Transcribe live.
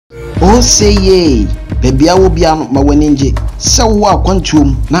Oh say ye, baby I will be ma weninje. So wa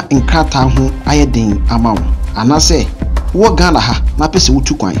kwantum na nkrata ho ayeden ama wo. Ana say wo Ghana ha na pese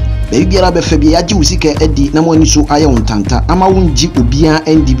wutu kwan. Baby biara be fa bia age wusika edi na mo ani so aye wontanta ama wonji obia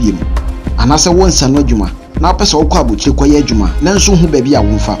endi biem. Ana say wonsa no adwuma na pese wo kwa abochire kwa ye adwuma na nso hu baby a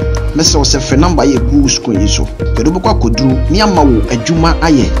wonfa. Mese wo se fe number ye gu screen so. Yodo be kwa koduru ni ama wo adwuma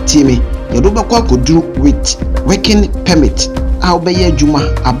aye tieme. Yodo be kwa koduru with working permit. A obeye adwuma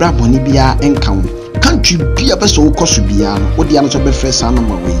abraboni bia enka wo. Country bia be so wo koso bia no. Wo dia no so be first ana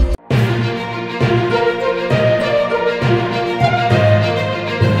ma we.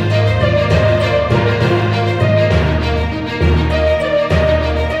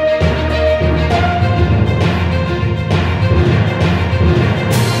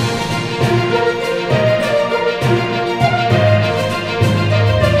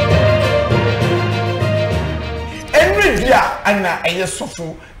 Ana eye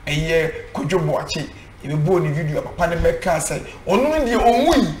sofo eye Kwadwo Boakye ebe bo ni video papa ne MAKA say onu ndi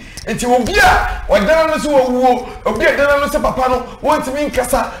onwui enti obi a odana no so wuo obi a dana no se papa no wontimi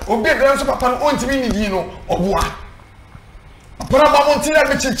nkasa obi a dana no se papa no wontimi nidi no oboa papa ba monti na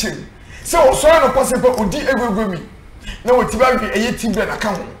bechichim se osoro no possible odi egwegwemi na wotiba bi eye tibre na ka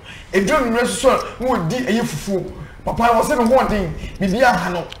ho edro no so no odi eye fufuo papa wo se no ho den bibia ha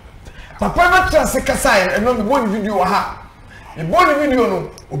no papa na transe kasa eno me bo ni video ha the body video no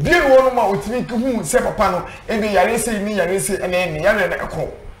obi no no ma otimi hu se papa no ebe yare se ni yare se ene ne yare na ekọ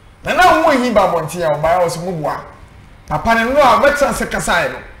na ho yi ba bonti ya oba ya so muboa papa ne no a betra se kasa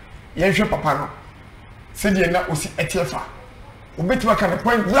no ye hwe papa no se die na osi etiefa obetima ka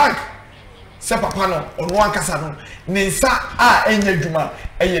point blank se papa no ono an kasa no ne nsa a enya dwuma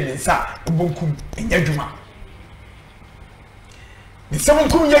eye ne nsa obonkum enya dwuma ne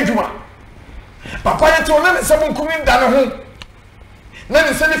sabonkum enya dwuma papa ye to na ne sabonkum nda ne ho na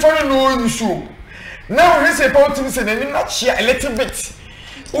ni sani fani no nsuo na we say pa otimi se na ni na chia a little bit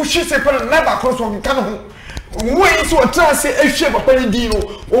o hwe se pa na ba cross on kan ho wo yi so tra se ehwe papa ni di no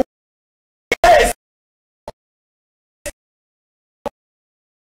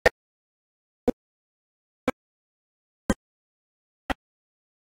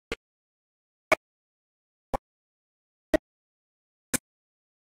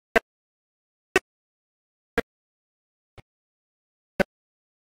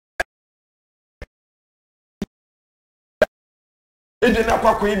ede na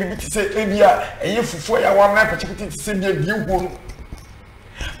kwa koyi bibi tse ebia eye fufu ya wa na pachikiti tse bia bia huo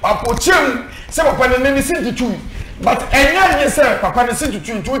papochem se papa ne ni sintutu but enya nye se papa ne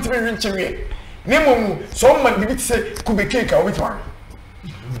sintutu nti otime wi nchemwe ne momu so man bibi tse kubeke ka obitwa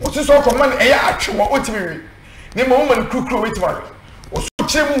o se so ko man eye atwewa otime wi ne momu man krukru obitwa o so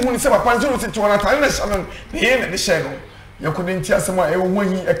chemu hu ni se papa nzuru tse tuwa na tane na shanon ne na ne sheno yakudi nti asema e wo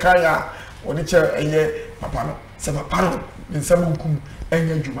hi e kan ya oni che eye papa no se papa no nsamunkum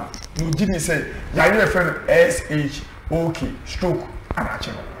enya djuma no gini say yare friend SHOK stroke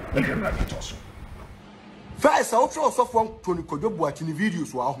anache no le na bitoso first out so from Tony Kwadwo Boakye ni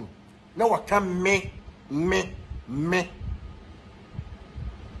videos wa ho na waka me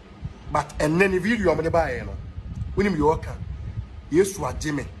but enne video am de baaye no wonim ye waka Yesu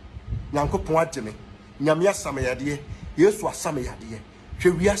ageme Nyankopon ageme Nyame asame yade Yesu asame yade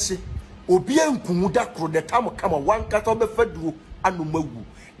hwe wiase obi enkumu da kro the time come one kasa be faduro anomawu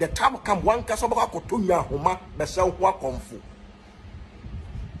the time come one kasa be akotonwa homa be se ho akonfo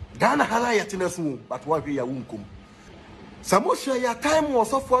Ghana hala yetene so but wa hwe ya wunkum samosha ya time wo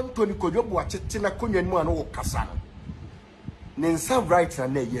sofo Anthony Kwadwo Boakye tena konwa mu ano wo kasa no ne nsa right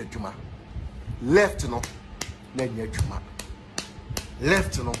na ye adwuma left no na ye adwuma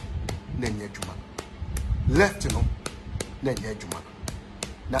left no na ye adwuma left no na ye adwuma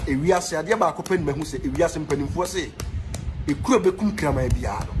na ewiase ade ba akopani mahu se ewiase mpanimfo se ekuro bekum krama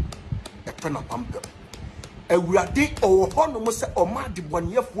bia no epe na pampa awurade o hono mo se o ma de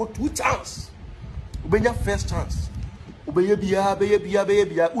boneyefo two chance obenya first chance obeye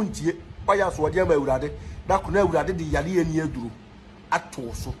bia untie kwaya so ode ma awurade da kono awurade de yare ani aduro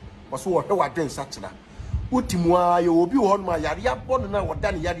ato so waso wo hwe waden satena utimu ayo obi wo hono ma yare abon na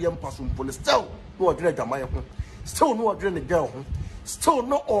woda ne yare mpaso mpole still no odre dwamaye ho still no odre ne girl ho still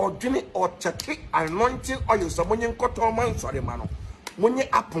no ordinary or chaki anointing oil so monye nkoto man sori mano monye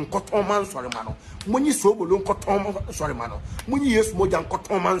apun nkoto man sori mano monye sobolo nkoto man sori mano monye yesu moja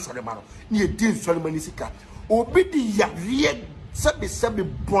nkoto man sori mano ni edin sori mani sika obi di yare sabi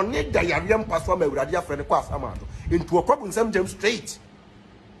bone da yare mpaso ma awurade afre kwa asama do ntu okwabu nsam jam straight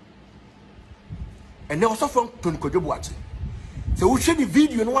and also from Tony Kwadwo Boakye so we share the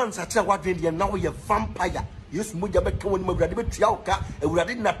video no one say what dey na we vampire Yes, Muja Beckham, Mugadi Tiauka, and we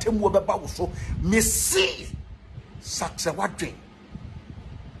didn't attend about so. Missy such a watching.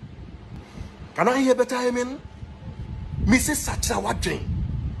 Can I hear better? I mean, Mrs. Such a watching.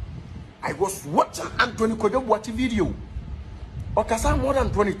 I was watching Anthony Kwadwo watching video. Okasa more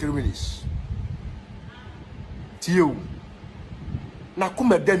than 23 minutes. Tio. Na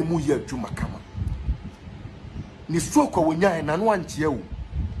kuma den mu ye adwuma kama. Ni soko wonya na no antie wo.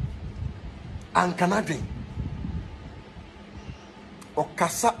 Ankana dwen.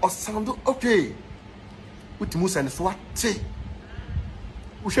 Okasa osando okay. Utimu sane so ate.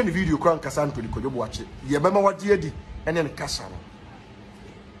 Wo hwe ni video kwa Ankasa Anthony Kwadwo wache. Ye bema wade adi ene ne kasa no.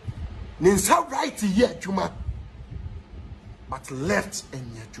 Ninsa right ye adwuma. But left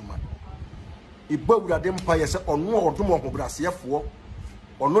and yajuma. Ibo wurade mpa ye se ono odom ohobrasefo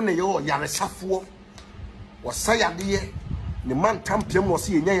ono ne ye yaresafo wasayade ye ne man tampiam wo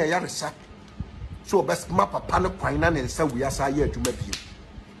se yenya yaresa so best ma papa ne kwan na ne nsa wi asa ye adwuma bio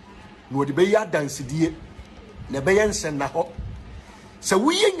no de be ya dansidie ne be ye nsen na ho se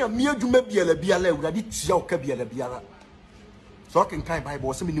wi ye nyame adwuma biala biala wurade tia o ka biala biala so ken kan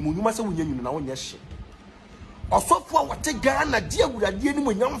bible se minimu nyuma se wonya nyunu na wonye hye Osofo a wate Ghana die awurade ni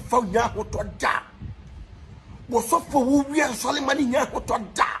mo nyamfa nya hoto da. Osofo wo wi ansole mani nya hoto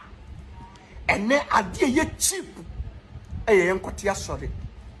da. Ene ade ye cheap. Eye nkote asore.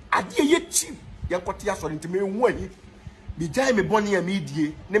 Ade ye cheap. Ye nkote asore ntime hu ahi. Bi jai me boni ya me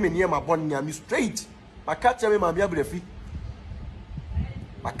die, ne me ne ma boni ya me straight. Makacha me ma bia brefi.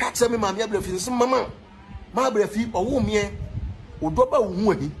 Makacha me ma bia brefi nse mama. Ma brefi owo me odoba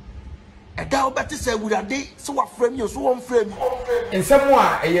hu ahi. Eda obeti se wurade so wa frame you so won frame ensemo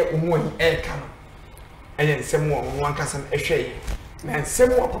a eye omuani e ka no eye ensemo a omu ankasa na ehwe na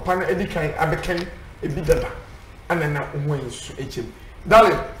ensemo a papa no edikan abekan ebi dada ana na omuani so echem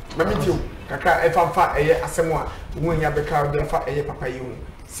darling mamitio kaka efanfa eye asemo a omuani abeka de fa eye papa yi hu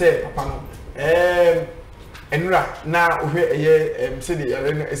se papa no enura na ohwe eye se de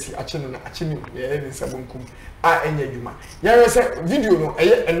yare no asi ache no na ache ni ye ni sabonkum a enya dwuma yare se video no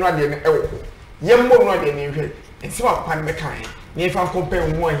eye enura de no ewo yemmo no de ni hwe ense wa papa no be kan ni fa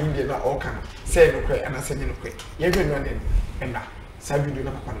compare wo ahi de na o kan se no kwe ana se ni no kwe ye hwe no de enna sa video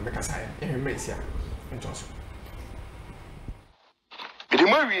na papa no be kasa ye hwe sia ntoso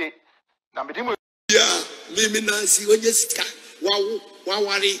Bidimawie na bidimawie ya mimi nansi onye sika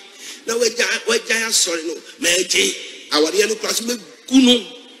wawari na wajaya sorry no meje awari no class me kunu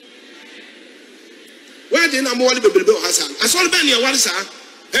why dey na mo wali bebelebe o hasa asori be ne wari sa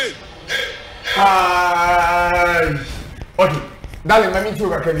hey okay darling let me tell you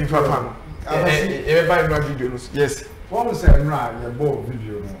what can papa everybody know video no yes what was say na your bow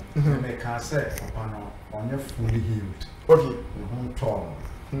video no me can say papa no onye fully healed okay tall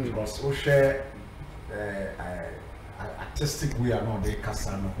because o share artistic way are not they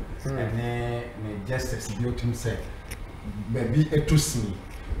kasano and ne justice built himself maybe to see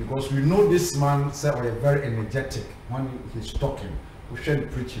because we know this man said we are very energetic when he's talking we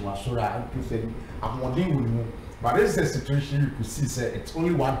should preaching was so that and say I'm wondering but this is a situation you could see say it's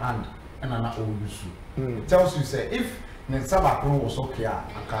only one hand and another use it tells you say if Nensaba Pro was okay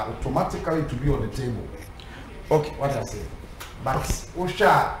automatically to be on the table okay what I say but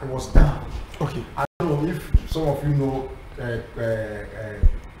Osha it was down okay I don't know if some of you know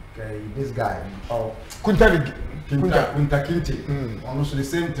this guy Kunta Kinte almost the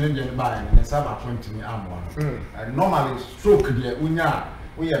same thing in by and Nensaba appointed me and normally stroke the unya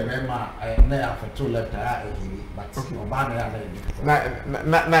we are member na for two left but Obama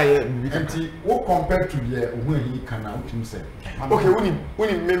na empty what compared to the when he can out himself okay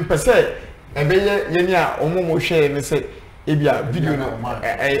when me pese ebe ye ni a omomo hwe me say ebia video no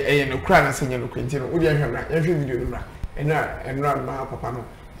no kra na senya no kwenti no odi ahwe mra ye hwe video no mra enra ma papa no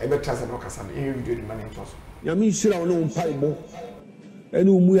ebe trasa no kasa no ye video ni ma nto so nyame hira wo no mpaibo ene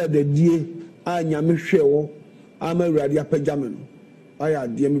umu ya dadie a nyame hwe wo ama awurade apagame no aya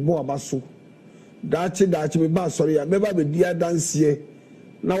de me bo abaso daache me ba sori ya me ba be dia dansie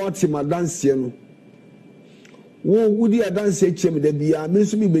na wate ma dansie no wo wudi adansie chem da bia me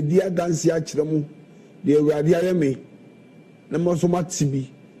so be dia dansie a kire mu de awurade ayeme na mo so mate bi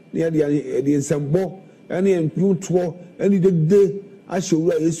na de nsembo ene entuto ene de ahye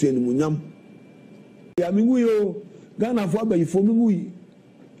owura Yesu enimunyam ya mi wuyo Ghana fo abayifo mi wuyi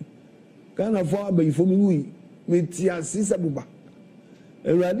Ghana fo abayifo mi wuyi me tiasi sabuba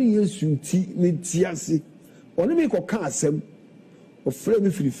awurade Yesu nti me tiasi oni me ko ka asem o frɛ me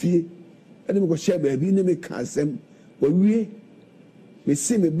firifie ene me ko hye baabi ne me ka asem o wie me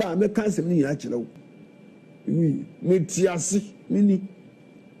se me ba me ka asem ni ya kyerɛ wo wi me tiasi mini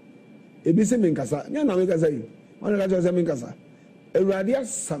ebi se me nkasa nya na me nkasa yi wana ka cho se me nkasa Awurade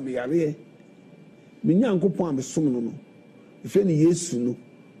asamyare me nyankopon a me som no no ife ni Yesu no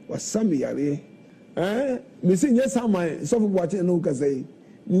wasamyare me se nya saman so fo Boakye no nkasa yi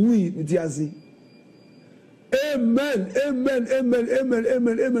ni ti ase amen amen amen amen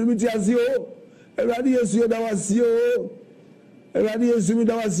amen amen mi ti ase o Awurade Yesu yo da wase o Awurade Yesu mi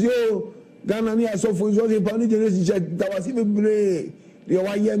da wase o Ghana ni asofo so se pa ni generation da wase bebre de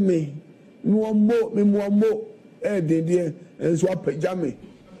wa ye me mo mo de enso apagya me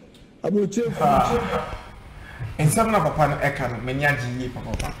aboche ensam na papa no eka no menya giye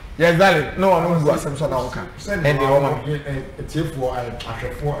papa yes darling no one who asem so na woka and the woman tiefo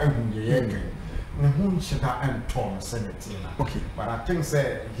ahwefo ahunye ye kan ne hu nchida and tom senator okay but I think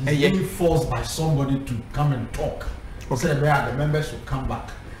say he's being forced by somebody to come and talk okay say the members should come back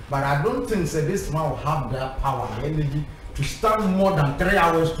but I don't think say this man will have that power energy to stand more than 3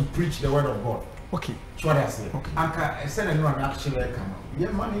 hours to preach the word of God. Okay. So what I say. Okay. Anka, I said no one actually come.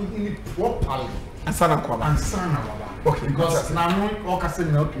 Yeah, money in it properly. Ansana kwaba. Ansana kwaba. Okay. Because now no okase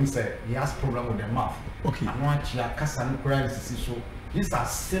me okay say he has problem with the mouth. Okay. I want to akasa no paralysis so these are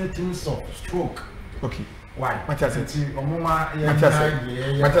symptoms of stroke. Okay. Why? What is it? Omoma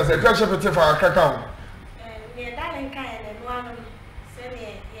yeah. What is it? Question for for kakao. Me darling kind and one say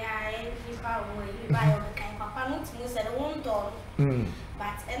me yeah, he power he buy papa no to say the one door.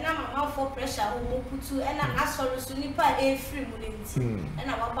 But and now mama for pressure who put to and I saw so nipa e free mulenti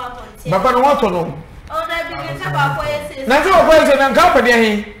and I wa ba ponte baba no want no oh that be get about for yes na so for yes na nka pade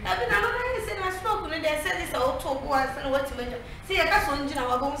ahin na be na no can say na stroke no dey say this auto go and say what me see e ka so njina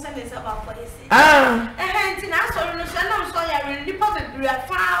wa go say this about for yes nti na so no so na so ya re nipa bebre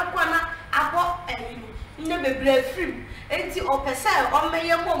fa kwa na abo ne bebre free enti o pese o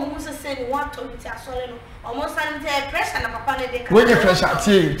meye mo mu se say ni wa to nti asore no almost and pressure na papa ne dey when you pressure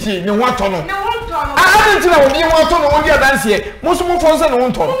ti ne wa to no ne wa to no nti na woni wa to no won dia dance here mo so mo fon say no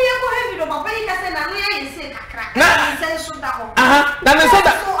won to no mo ye ko heavy do papa yi ka say na no ye say kakra na say so da ho na ne say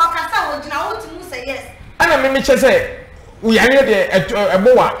da so akasa wo gina wo ti mu say yes ana me che say wo yare de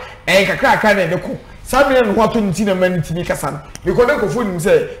ebowa kakra aka na de ko Samuel no wato nti na mani tini kasa no because den kofo nim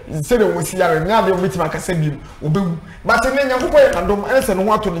say de wo si yare nya de obetima kasa bim obewu but ne nya kokọ ya ndom ense no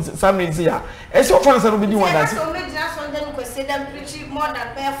wato Samuel nti ya ese ofan se no bedi wan dance so me jina so den ko say dem preach more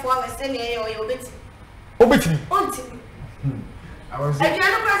than 4 hours say ne ye obetimi onti I was saying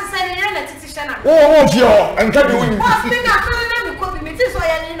no class say ne na titi shana oh fio enka de woni oh speaker so na me ko bi me ti so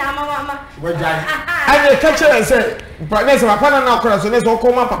ya ni na mama we jai anye kache say na se papa na akora so ne so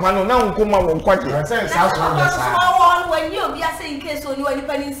koma papa no na nkoma wo nkwaje say sa so na sa oh when you be say in case so ni wani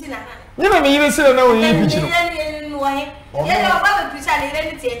pani sina ni na me yire sire na wo yi pichi no ye no ba be preacher le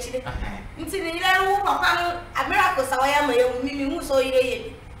ire ni ti echire nti ni ire wo papa no miracle sa wa ya ma ye mi hu so ire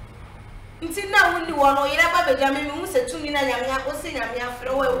ye nti na woni wo no ire ba be ja mi hu se tumi na nyamya o se nyamya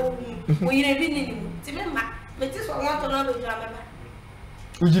frɛ wo ire bi ni nti me ma me ti so wa to na be ja me ba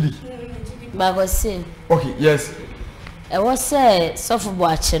ujidi ba go say okay yes e was say sofo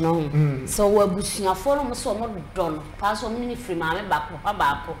Boakye no so wo abusuafo no so mo do no pa so mo ni free ma me ba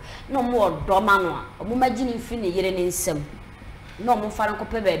ko no mo do ma no a mo magini fi ne yere ne nsam no mo fa nko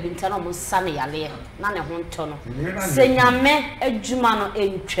pe ba bi nta no mo sa ne yale na ne ho nto no se nyame adwuma no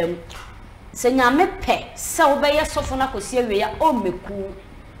entwam se nyame pe se wo be ye sofo na kosi awie ya o meku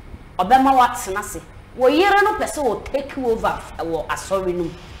obema watena se wo yere no pese wo take over wo asori no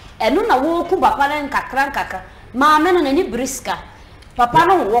eno na wo ku papa ne nkakra maame no nani briska papa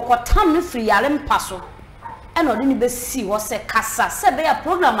no wo kotam no free yale mpaso eno de ni be si wo se kasa se be ya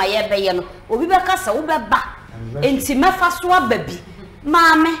program aye be ye no obi be kasa wo be ba enti mefa so ababi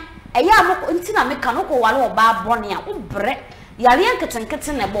maame eya mo enti na meka no ko wale wo ba bone a wo bre yale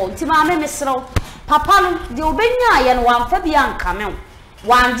enketenkete ne bo enti maame mesrew papa no de obenya aye no wamfa bi ankame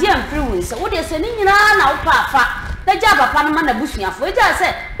wanje amfriwinse wo de se ni nyina na wo papa na ja papa no ma na busuafo e ja se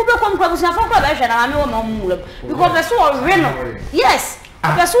wo be kom busuafo ko be hwe na maame wo ma mmulam because be so wo we no yes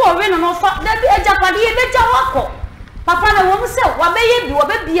be so wo we no fa da bi eja pade e be ja wako papa na wo mu se wa be ye bi wo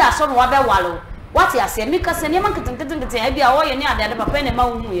be bia so no wa be walo what ya se mika se ne man ketenkete e bia wo ye ne ade papa ne ma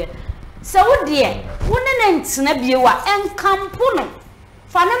wo mu ye se wo de wo ne ne ntena bie wa enkampo no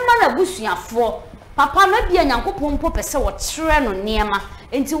fa ne ma na busuafo papa na bia nyankopon po pese wo kire no niema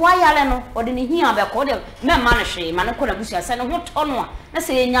enti wa yale no ode ne hia be ko de me ma no hwe ma ne ko na busua se ne ho to no na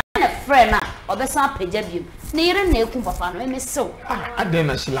se ye nya na frɛ na obesa apagya biem ne yire na eku papa no me sew ade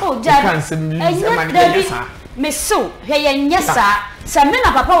na Sheila kan se mi se ma ne yesa me sew hwe ye nyesa se me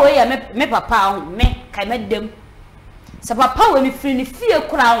na papa we ye me papa ho me kai me dem se papa we me firi ne fie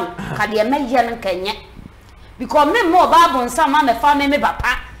kura ho ka de me ye no kanye because me mo ba bon sa ma me fa me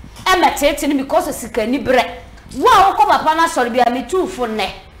papa emetete ni because sika ni bre wo a wo papa na sori bia me tufu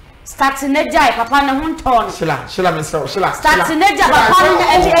ne start ne jai papa ne ho nton Sheila me so Sheila start ne jai papa ne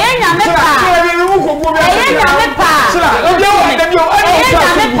enya me pa enya me pa Sheila obi o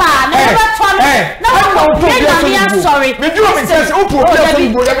enya me pa ne ba ton na wo enya me sorry me do me say o po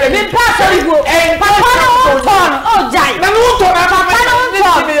me pa sorry go papa ne ho nton o jai na no nton na papa ne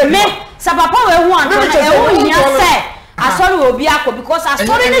ho nton me sa papa we ho nton e ho nya se asori obi akọ because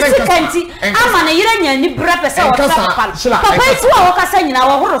asori ne sikanti ama ne yire nya ni brepese o papa papa iti wa wo kasa nyina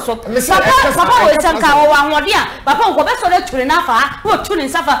wo horo so papa wo sanka wo ahode a papa nko be so le turi na fa wo turi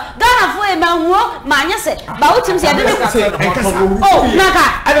nsafa Ghana fo e manwo ma anya se ba wo tim se ade ne oh naka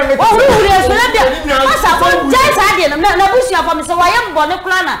wo hu re so le bia asa ko jai sa ade na busu afọ me se wa ye mbo ne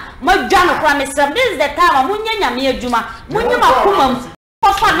kula na ma dwa no kula me se this is the time munya nyame adwuma munya makoma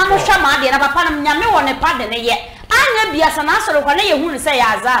papa na mo hwa ma ade na papa na nyame wo ne pa de ne ye anya biasa na asoro kwa na ye hunu se ya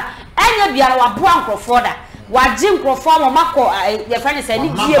aza anya biara wa boa nkrofo da wa ji nkrofo mo mako ye fani se ni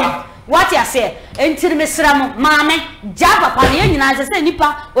diem what ya say entiri mesra mo maame ja papa ne nyina se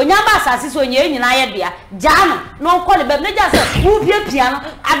nipa onyamba asase so onye nyina ye bia ja no nko le bebe ja se wu pia no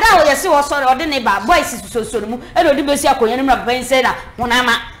ada o ye se wo sori ode ne ba boys so mu e no di besi akonya ne mra papa nse na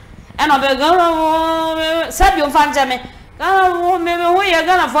honama e no be go sabi on fanjame wo me wo ye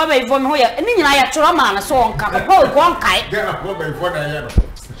Ghana for be for me wo ye ni nyina ya tro ma na so onka papa o ko onkai Ghana for be for na ye no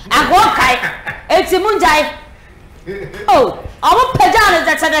agonkai eti munjai oh awu pejana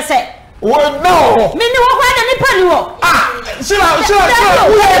za tede se wo no me ni wo kwa da ni pani wo Sheila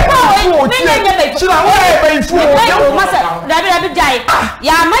dabi jai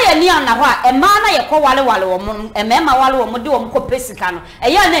ya ma ye ni ana ho a e ma na ye ko wale wo mo e me ma wale wo mo de wo ko pesika no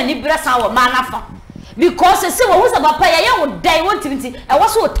e ya na ni bresa wo ma na fa because say wo say papa ya wo dai won tinti e wo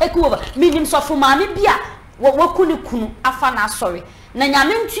so take over minim so fo ma me bia wo kunu afa na sorry na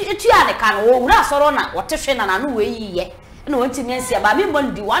nyame ntu ya ne ka no wo wura soro na wo tehwe na no we yiye na won timi ansia ba me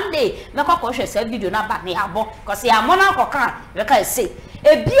mondi one day me kwa hwe sa video na ba ne abo because ya mo na koka we ka say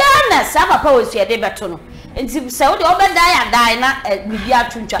e bia na sa papa wo sua de beto no nti se wo de obeda ya dai na bibia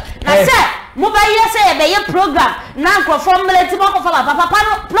tuntwa na se mo ba ye se ye be ye program na nkrofo mleti mo ko fa papa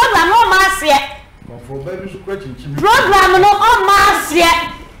no program no ma se program no on masie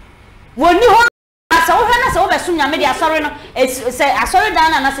woni ho asa wo hwana sa wo besu nyame dia asori no se asori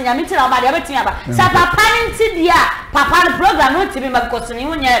dan na se nyame tira ba dia betimi aba sa papa nti dia papa no program no timi ma because ni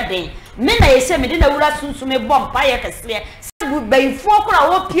hunya den me na yese me de na wura sunsu me bom pa ye kase se bu bainfo kora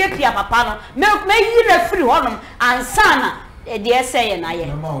wo piepia papa no me yi na free honom ansana e de se ye na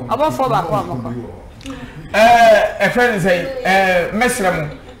ye obofo ba ko amoko a friend say mesremu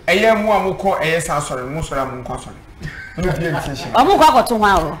eye mu amukọ eye sa asori mu sori amukọ asori amukọ akoto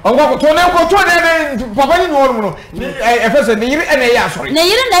hwa o amukọ akoto ne koto ne papa ni no no efese ne yiri ene ye asori ne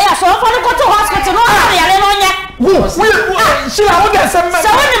yiri na ye asori ko ne koto hospital no na yare no nya Sheila wo de sem so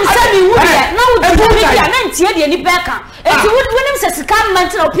wonim se ni wudi na wudi ni bia na ntie de ni beka enti wonim se sika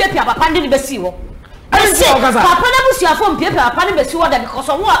manti na opiapia papa ndi ni besi wo papa na busuafo mpiepia papa ni besi wo da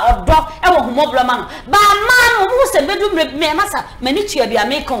because wo odo e wo humoblo ma no ba ma no wo se bedu me masa mani tua bia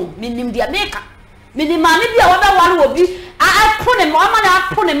meka minim dia meka minim ma ni bia wo da wale obi a pone mo ma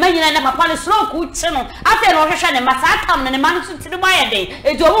na pone manyina na papa ni slow ku chi no afa no hwehwe ne masa atam ne ma no tiri ba ye den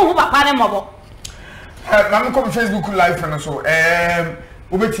ejo wo hu papa ne mobo mama come Facebook live no so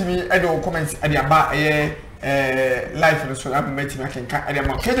obetimi e de comment e de aba live no so abetimi akenka e de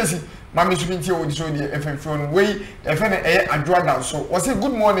ma kejesi mama subinti o diso de FM wey e fe na Agradaa so was say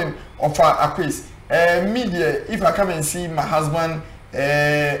good morning of Akwes media if I come and see my husband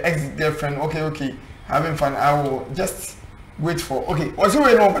ex-girlfriend okay having fun I will just wait for okay was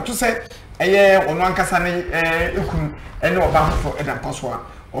we no but to say ono ankasa ne ekun ene oba for eda paso a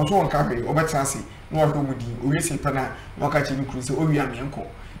oto won ka hwe obetranse no odo mudi owiese pana no ka chi nkuru se owi amenko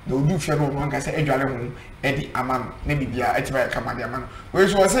na odu hwe no ono ankasa edwale ho edi aman na bibia etiba kamade aman we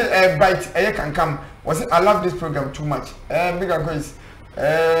so say bright kankam was I love this program too much big Akwes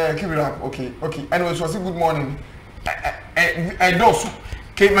keep it up okay anyway so say good morning I do so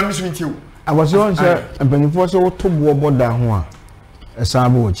ke mami so ntiu I was on say empanifo so to bo boda ho a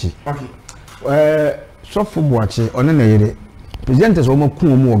esabo ochi okay so fo boache one na yere president so maku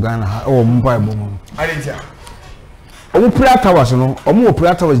mu Ghana ha o mpa ebo mu alentia omu prayer towers no omu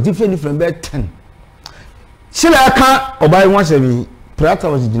prayer towers different be 10 Sheila aka obai won se mi prayer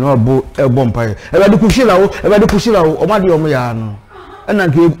towers di no bo ebo mpa e be de ku Sheila wo o ma de omu ya no e na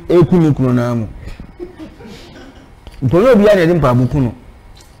ke ekunu kunu na mu ntono bia na de mpa buku no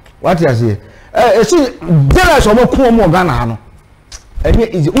what you say esi dela so maku mu Ghana ha no enye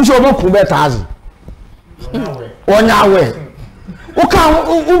izi unso maku be 1000 onyawe Oka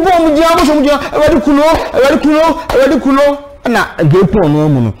ubo mu dia bo so mu dia ewade kuno na gepo no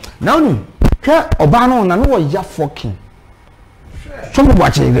mu no na onu hwe oba no na no wo ya fucking so mu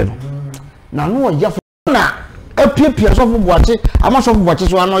bwache ide no na no wo ya na apiepia so fu bwache ama so fu bwache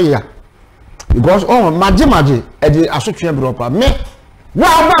so ano ya because oh maje e di asotwe bropa me wa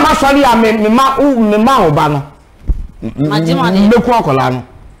ba ma sori ya me ma oba no maje meku akola no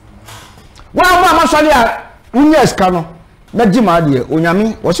wa ba ma sori ya unye ska no na jima de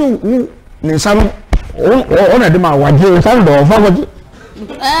onyame wo se wu ne nsa no ona de ma waje nsa do fa waje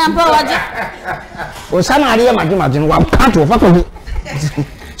mpa waje o sa na ari maje no wa ka to fa kwaje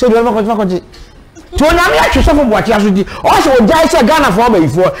so do fa kwaje to onyame ya hwese fo boache asodi o se o jai se Ghana fo ba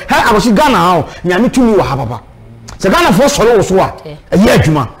ifo he abosi Ghana ha nyame tumi wa ha papa se Ghana fo soro wo so a ye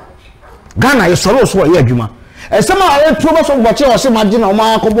adwuma Ghana ye soro wo so a ye adwuma esema aye to bo so boache o se maje na o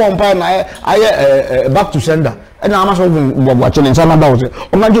ma akobo mpa na aye back to sender na ama so boache nsa na ba wo se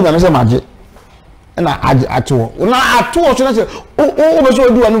o maje ba me se maje na ato na ato so na se o be so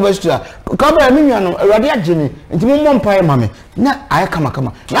du university ka ba mi nwa no awade agene nti mo mpa ma me na aye kama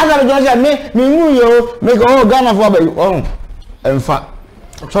na ga jo se me nwu yo me go Ghana fo ba o emfa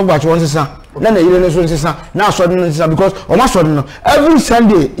so boache won sesa na yire ne so sesa na so de sesa because o ma so de no every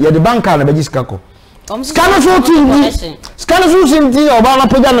Sunday ye the banker na be jiska ko scanner so tinti oba na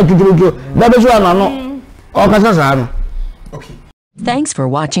pega na tuturujo da be so na no o ka sa no. Okay. Thanks for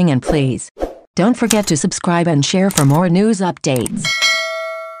watching and please don't forget to subscribe and share for more news updates.